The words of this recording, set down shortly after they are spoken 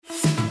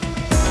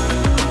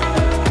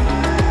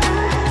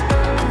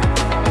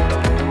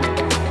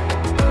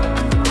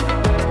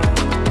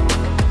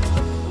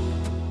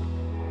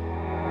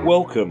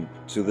Welcome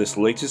to this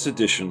latest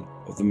edition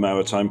of the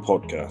Maritime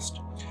Podcast.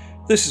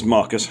 This is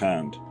Marcus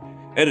Hand,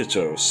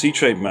 editor of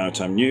Seatrade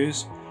Maritime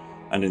News,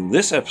 and in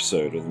this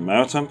episode of the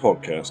Maritime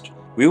Podcast,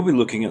 we will be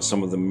looking at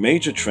some of the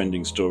major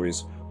trending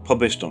stories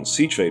published on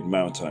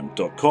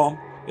SeatradeMaritime.com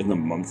in the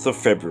month of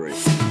February.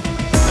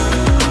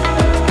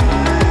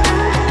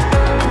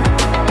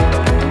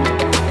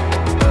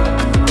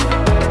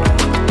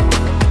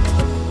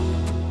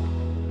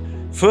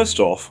 First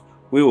off,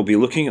 we will be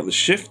looking at the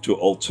shift to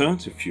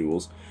alternative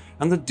fuels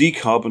and the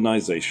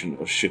decarbonisation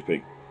of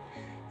shipping.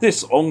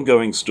 This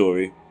ongoing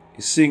story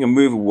is seeing a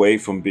move away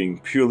from being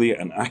purely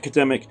an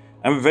academic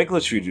and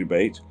regulatory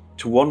debate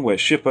to one where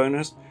ship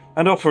owners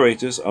and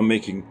operators are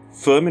making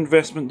firm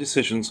investment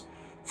decisions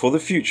for the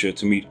future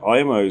to meet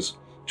IMO's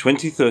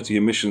 2030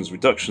 emissions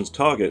reductions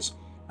targets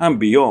and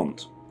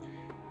beyond.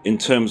 In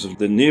terms of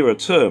the nearer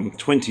term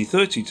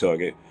 2030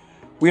 target,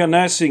 we are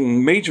now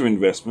seeing major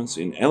investments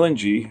in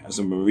LNG as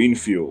a marine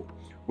fuel,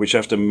 which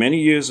after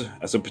many years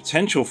as a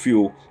potential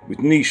fuel with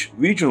niche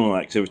regional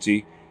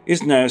activity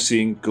is now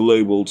seeing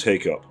global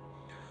take-up.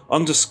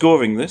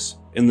 Underscoring this,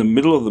 in the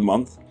middle of the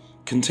month,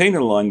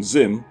 container line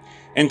Zim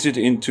entered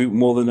into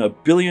more than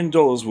 $1 billion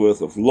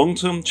worth of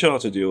long-term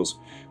charter deals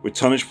with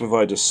tonnage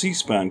provider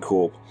Seaspan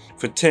Corp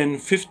for 10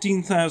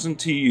 15,000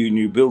 TEU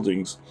new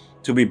buildings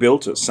to be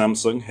built at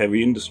Samsung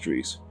Heavy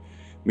Industries.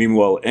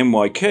 Meanwhile,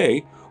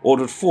 MYK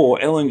ordered 4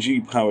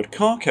 LNG-powered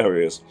car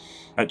carriers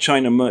at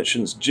China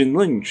Merchants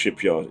Jinling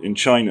shipyard in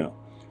China.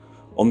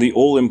 On the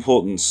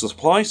all-important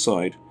supply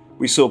side,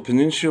 we saw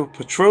Peninsula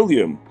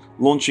Petroleum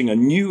launching a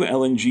new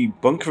LNG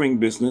bunkering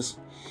business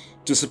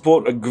to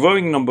support a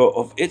growing number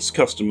of its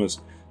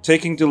customers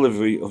taking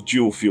delivery of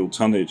dual-fuel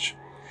tonnage.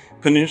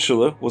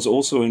 Peninsula was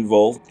also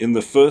involved in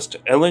the first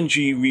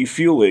LNG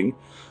refueling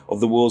of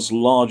the world's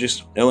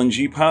largest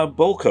LNG-powered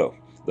bulker,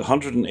 the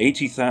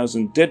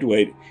 180,000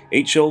 deadweight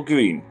HL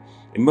Green,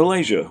 in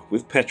Malaysia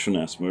with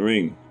Petronas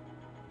Marine.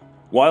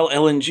 While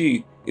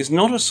LNG is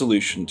not a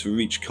solution to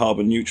reach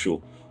carbon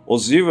neutral or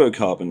zero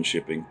carbon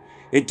shipping,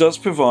 it does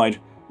provide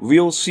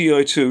real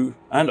CO2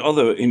 and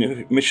other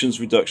emissions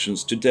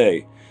reductions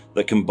today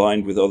that,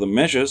 combined with other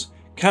measures,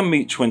 can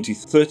meet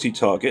 2030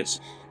 targets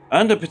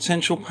and a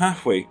potential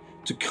pathway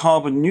to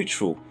carbon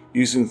neutral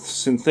using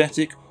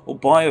synthetic or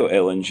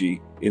bio-LNG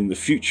in the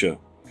future.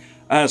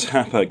 As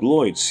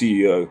Hapag-Lloyd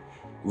CEO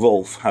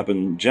Rolf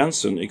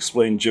Haben-Jansen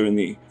explained during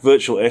the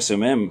virtual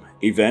SMM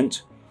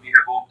event, we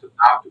have opted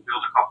now to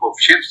build a couple of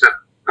ships that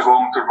are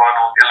going to run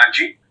on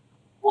LNG,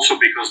 also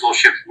because those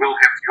ships will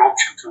have the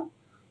option to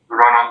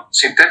run on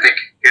synthetic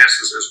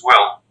gases as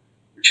well,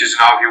 which is in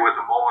our view at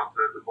the moment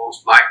the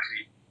most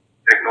likely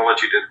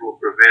technology that will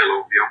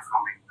prevail over the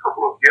upcoming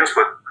couple of years,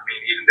 but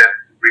even that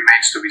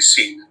remains to be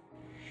seen.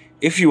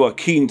 If you are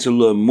keen to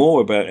learn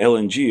more about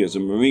LNG as a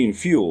marine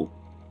fuel,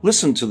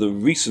 listen to the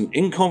recent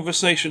In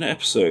Conversation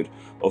episode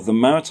of the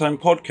Maritime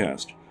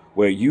Podcast,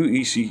 where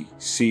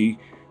UECC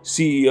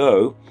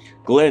CEO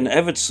Glenn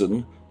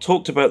Evertson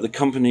talked about the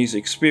company's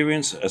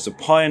experience as a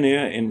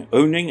pioneer in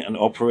owning and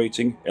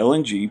operating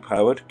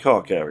LNG-powered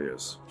car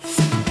carriers.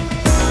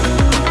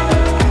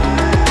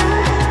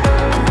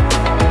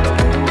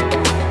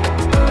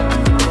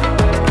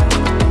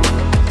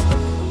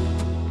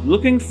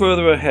 Looking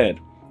further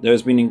ahead, there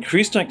has been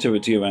increased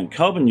activity around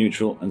carbon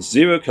neutral and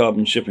zero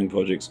carbon shipping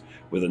projects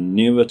with a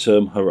nearer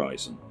term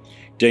horizon.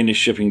 Danish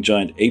shipping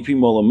giant A.P.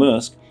 Møller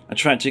Maersk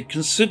attracted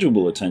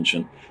considerable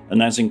attention,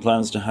 announcing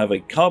plans to have a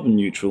carbon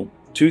neutral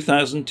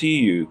 2,000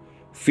 TEU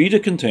feeder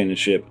container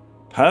ship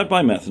powered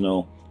by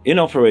methanol in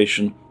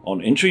operation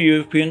on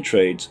intra-European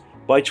trades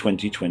by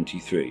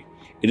 2023.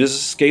 It is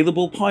a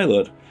scalable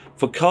pilot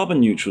for carbon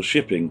neutral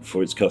shipping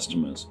for its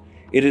customers.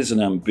 It is an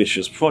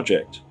ambitious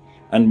project,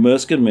 and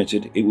Maersk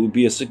admitted it would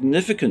be a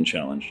significant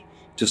challenge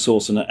to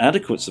source an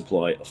adequate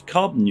supply of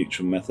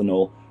carbon-neutral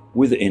methanol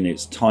within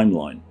its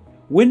timeline.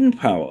 Wind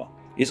power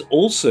is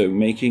also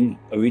making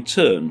a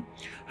return,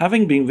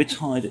 having been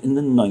retired in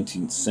the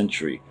 19th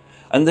century,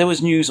 and there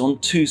was news on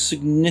 2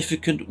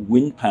 significant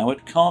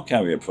wind-powered car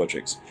carrier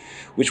projects,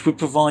 which would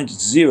provide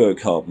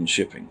zero-carbon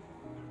shipping.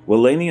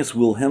 Wallenius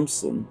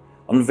Wilhelmsen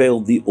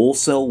unveiled the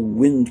Orcel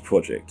Wind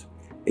project,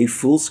 a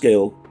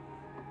full-scale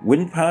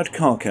wind-powered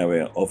car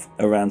carrier of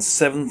around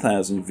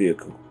 7,000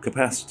 vehicle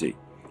capacity.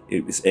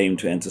 It is aimed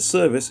to enter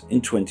service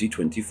in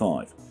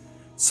 2025.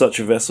 Such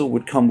a vessel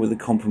would come with a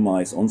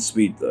compromise on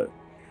speed though,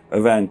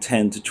 around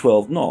 10 to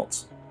 12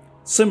 knots,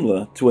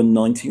 similar to a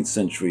 19th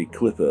century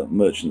clipper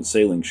merchant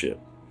sailing ship.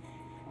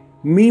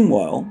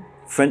 Meanwhile,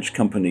 French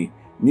company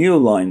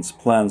Neoline's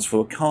plans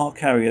for car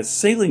carrier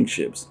sailing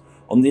ships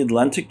on the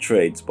Atlantic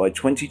trades by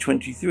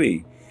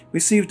 2023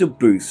 received a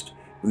boost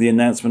with the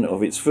announcement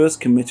of its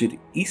first committed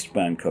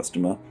eastbound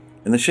customer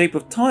in the shape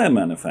of tyre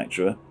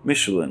manufacturer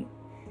Michelin.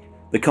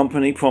 The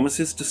company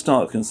promises to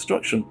start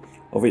construction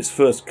of its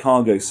first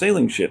cargo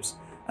sailing ships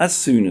as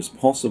soon as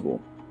possible.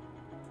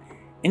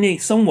 In a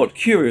somewhat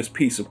curious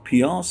piece of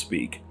PR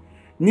speak,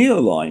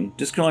 Neoline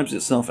describes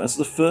itself as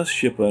the first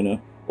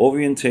shipowner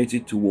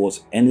orientated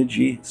towards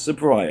energy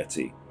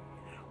sobriety.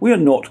 We are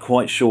not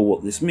quite sure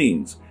what this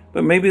means,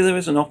 but maybe there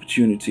is an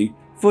opportunity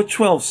for a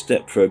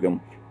 12-step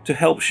program to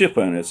help ship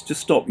owners to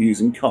stop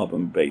using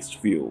carbon-based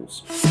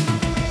fuels.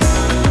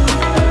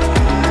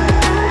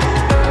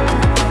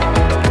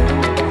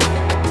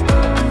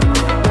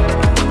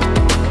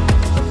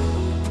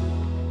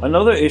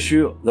 Another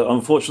issue that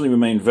unfortunately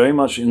remained very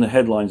much in the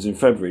headlines in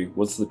February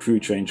was the crew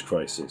change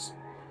crisis.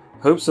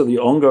 Hopes that the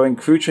ongoing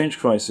crew change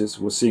crisis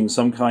was seeing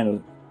some kind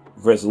of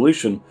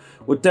resolution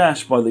were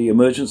dashed by the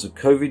emergence of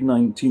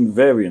COVID-19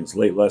 variants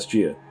late last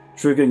year,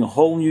 triggering a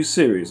whole new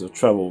series of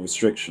travel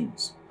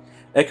restrictions.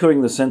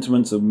 Echoing the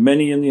sentiments of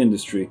many in the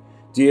industry,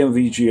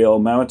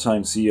 DNVGL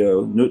Maritime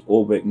CEO Knut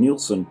Orbeck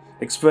Nielsen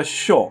expressed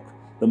shock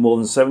that more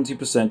than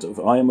 70% of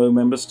IMO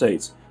member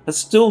states had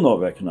still not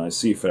recognized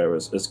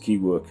seafarers as key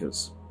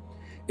workers.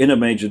 In a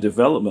major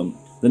development,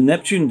 the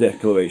Neptune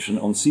Declaration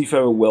on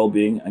Seafarer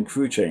Wellbeing and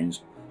Crew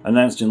Change,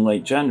 announced in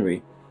late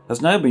January,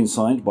 has now been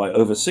signed by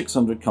over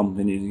 600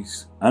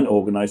 companies and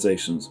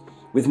organizations,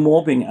 with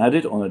more being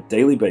added on a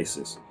daily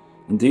basis.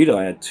 Indeed,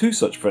 I had 2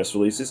 such press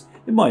releases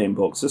in my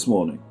inbox this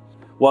morning.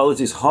 While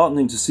it is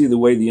heartening to see the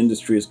way the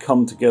industry has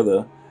come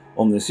together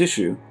on this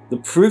issue, the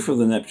proof of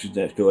the Neptune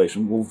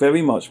Declaration will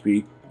very much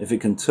be if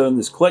it can turn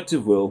this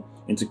collective will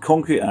into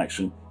concrete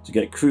action to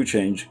get crew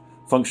change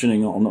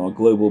functioning on a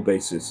global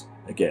basis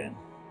again.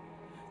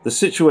 The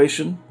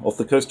situation off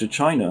the coast of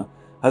China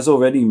has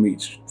already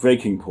reached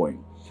breaking point,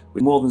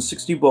 with more than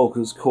 60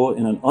 bulkers caught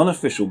in an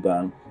unofficial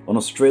ban on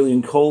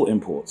Australian coal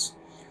imports,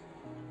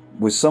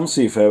 with some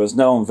seafarers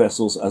now on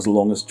vessels as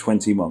long as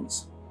 20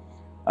 months.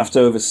 After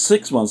over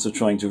 6 months of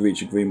trying to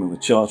reach agreement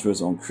with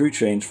charterers on crew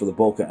change for the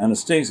bulker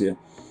Anastasia,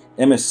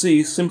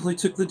 MSC simply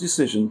took the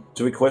decision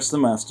to request the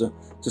master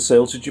to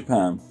sail to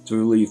Japan to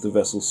relieve the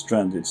vessel's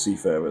stranded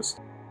seafarers.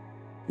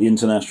 The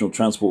International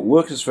Transport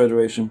Workers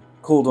Federation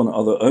called on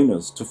other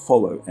owners to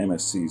follow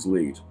MSC's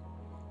lead.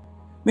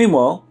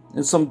 Meanwhile,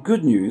 in some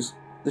good news,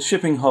 the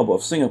shipping hub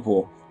of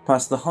Singapore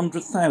passed the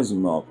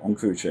 100,000 mark on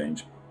crew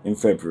change in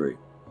February.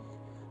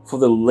 For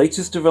the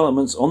latest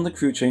developments on the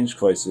crew change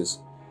crisis,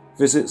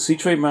 visit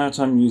Seatrade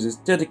Maritime News'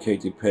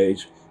 dedicated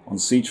page on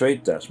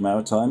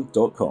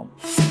seatrade-maritime.com.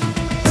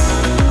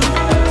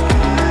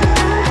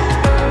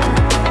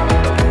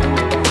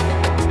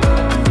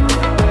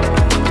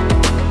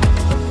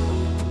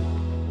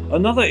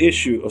 Another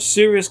issue of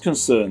serious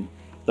concern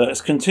that has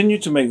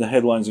continued to make the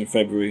headlines in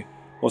February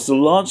was the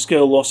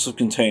large-scale loss of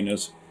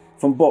containers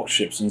from box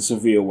ships in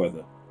severe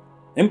weather,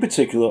 in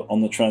particular on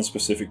the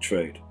Trans-Pacific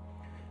trade.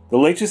 The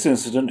latest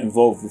incident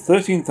involved the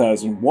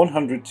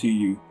 13,100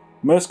 TEU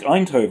Maersk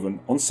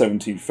Eindhoven on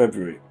 17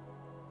 February.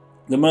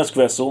 The Maersk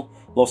vessel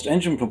lost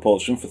engine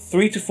propulsion for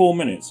 3 to 4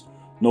 minutes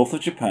north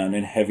of Japan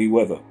in heavy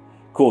weather,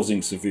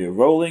 causing severe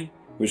rolling,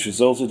 which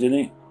resulted in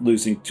it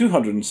losing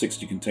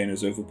 260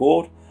 containers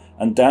overboard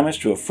and damage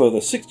to a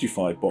further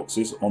 65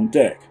 boxes on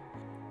deck.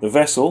 The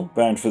vessel,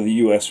 bound for the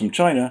US from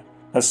China,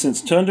 has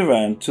since turned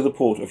around to the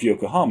port of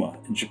Yokohama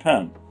in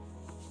Japan.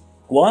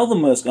 While the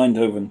Maersk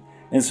Eindhoven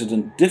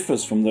incident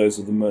differs from those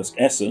of the Maersk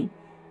Essen,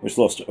 which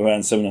lost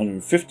around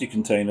 750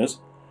 containers,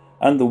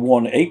 and the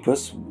one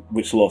Apus,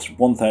 which lost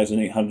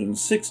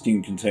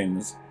 1,816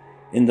 containers,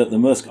 in that the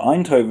Maersk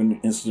Eindhoven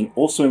incident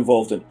also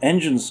involved an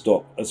engine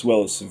stop as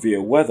well as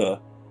severe weather,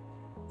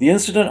 the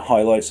incident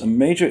highlights a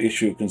major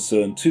issue of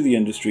concern to the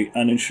industry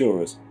and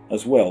insurers,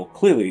 as well,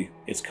 clearly,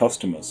 its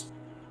customers.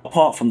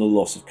 Apart from the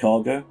loss of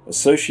cargo,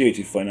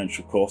 associated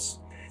financial costs,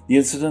 the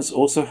incidents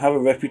also have a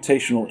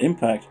reputational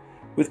impact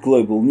with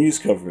global news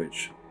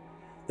coverage.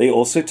 They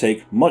also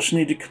take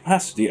much-needed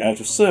capacity out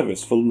of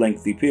service for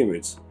lengthy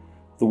periods.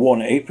 The one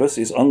Apus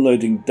is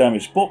unloading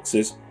damaged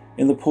boxes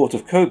in the port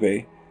of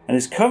Kobe and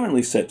is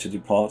currently set to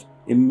depart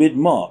in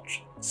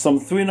mid-March, some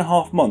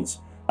 3.5 months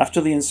after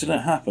the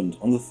incident happened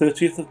on the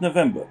 30th of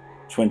November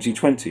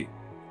 2020.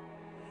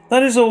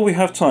 That is all we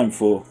have time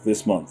for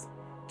this month.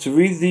 To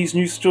read these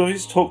news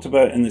stories talked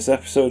about in this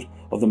episode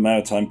of the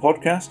Maritime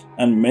Podcast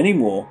and many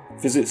more,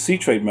 visit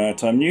Seatrade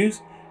Maritime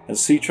News at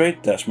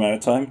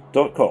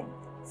seatrade-maritime.com.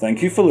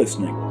 Thank you for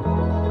listening.